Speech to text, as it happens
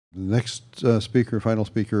The next final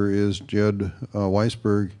speaker is Jed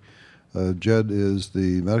Weisberg. Jed is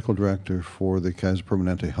the medical director for the Kaiser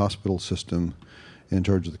Permanente Hospital System in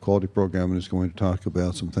charge of the quality program and is going to talk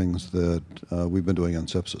about some things that we've been doing on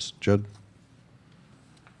sepsis. Jed?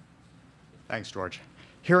 Thanks, George.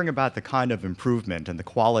 Hearing about the kind of improvement and the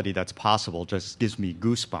quality that's possible just gives me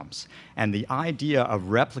goosebumps. And the idea of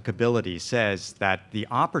replicability says that the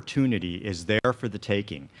opportunity is there for the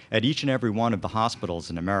taking at each and every one of the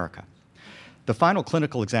hospitals in America. The final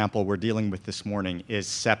clinical example we're dealing with this morning is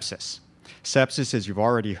sepsis. Sepsis, as you've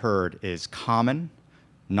already heard, is common,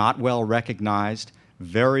 not well recognized,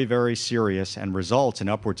 very, very serious, and results in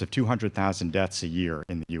upwards of 200,000 deaths a year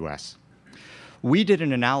in the US. We did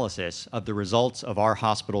an analysis of the results of our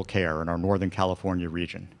hospital care in our Northern California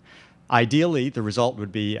region. Ideally, the result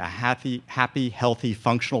would be a happy, healthy,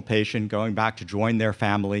 functional patient going back to join their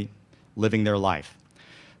family, living their life.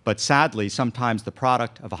 But sadly, sometimes the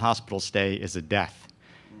product of a hospital stay is a death.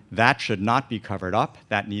 That should not be covered up.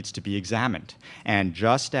 That needs to be examined. And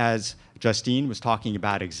just as Justine was talking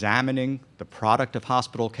about examining the product of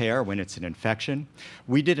hospital care when it's an infection,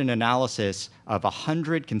 we did an analysis of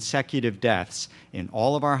 100 consecutive deaths in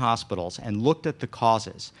all of our hospitals and looked at the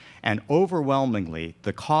causes. And overwhelmingly,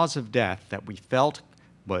 the cause of death that we felt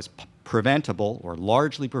was preventable or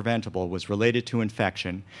largely preventable was related to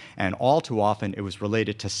infection, and all too often it was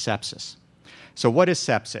related to sepsis. So what is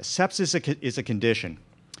sepsis? Sepsis is a condition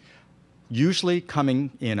usually coming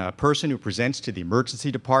in a person who presents to the emergency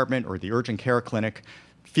department or the urgent care clinic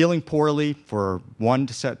feeling poorly for 1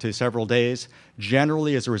 to several days,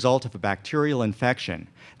 generally as a result of a bacterial infection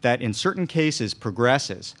that in certain cases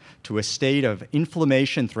progresses to a state of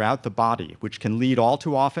inflammation throughout the body, which can lead all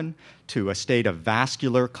too often to a state of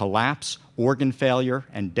vascular collapse, organ failure,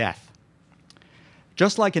 and death.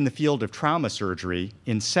 Just like in the field of trauma surgery,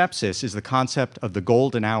 in sepsis is the concept of the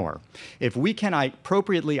golden hour. If we can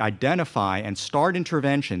appropriately identify and start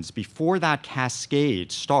interventions before that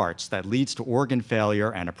cascade starts that leads to organ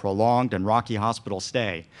failure and a prolonged and rocky hospital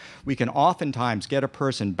stay, we can oftentimes get a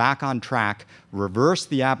person back on track, reverse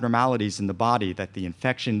the abnormalities in the body that the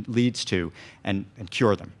infection leads to, and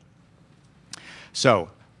cure them. So,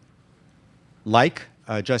 like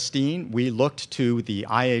Justine, we looked to the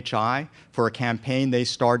IHI for a campaign they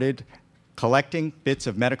started collecting bits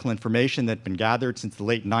of medical information that had been gathered since the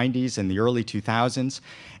late 90s and the early 2000s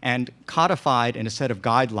and codified in a set of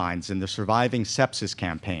guidelines in the Surviving Sepsis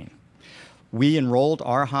campaign. We enrolled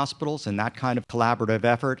our hospitals in that kind of collaborative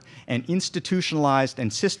effort and institutionalized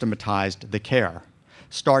and systematized the care,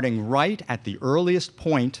 starting right at the earliest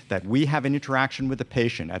point that we have an interaction with the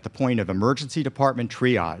patient, at the point of emergency department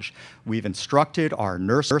triage. We've instructed our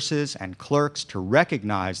nurses and clerks to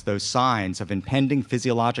recognize those signs of impending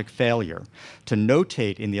physiologic failure, to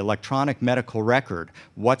notate in the electronic medical record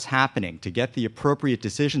what's happening, to get the appropriate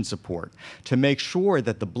decision support, to make sure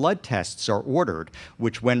that the blood tests are ordered,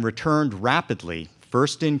 which when returned rapidly,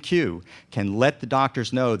 first in queue, can let the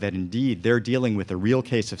doctors know that indeed they're dealing with a real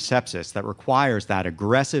case of sepsis that requires that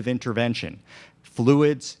aggressive intervention,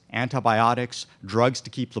 fluids, antibiotics, drugs to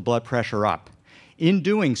keep the blood pressure up. In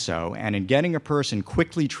doing so, and in getting a person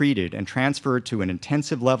quickly treated and transferred to an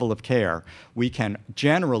intensive level of care, we can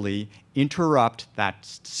generally interrupt that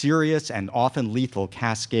serious and often lethal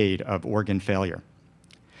cascade of organ failure.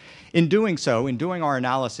 In doing so, in doing our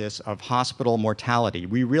analysis of hospital mortality,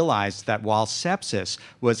 we realized that while sepsis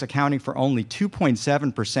was accounting for only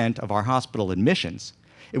 2.7% of our hospital admissions,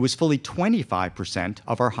 it was fully 25%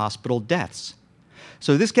 of our hospital deaths.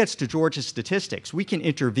 So this gets to George's statistics. We can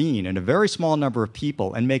intervene in a very small number of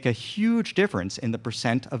people and make a huge difference in the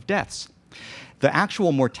percent of deaths. The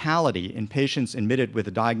actual mortality in patients admitted with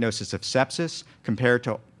a diagnosis of sepsis compared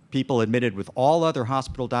to people admitted with all other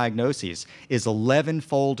hospital diagnoses is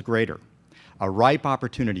 11-fold greater, a ripe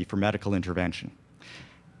opportunity for medical intervention.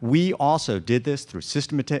 We also did this through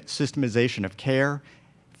systemization of care,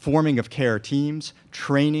 forming of care teams,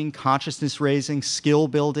 training, consciousness raising, skill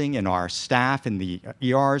building in our staff in the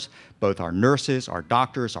ERs, both our nurses, our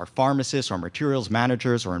doctors, our pharmacists, our materials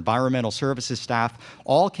managers, our environmental services staff,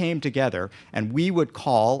 all came together, and we would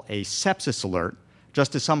call a sepsis alert,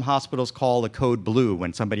 just as some hospitals call a code blue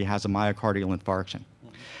when somebody has a myocardial infarction.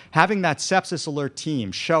 Having that sepsis alert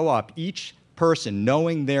team show up, each person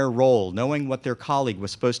knowing their role, knowing what their colleague was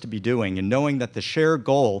supposed to be doing, and knowing that the shared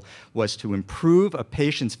goal was to improve a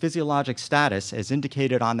patient's physiologic status, as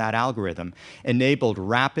indicated on that algorithm, enabled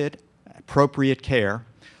rapid, appropriate care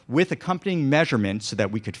with accompanying measurements so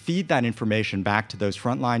that we could feed that information back to those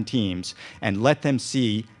frontline teams and let them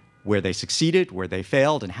see where they succeeded, where they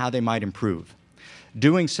failed, and how they might improve.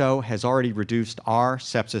 Doing so has already reduced our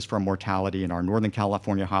sepsis from mortality in our Northern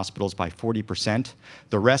California hospitals by 40%.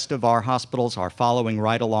 The rest of our hospitals are following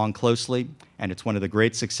right along closely, and it's one of the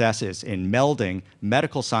great successes in melding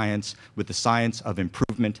medical science with the science of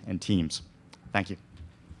improvement and teams. Thank you.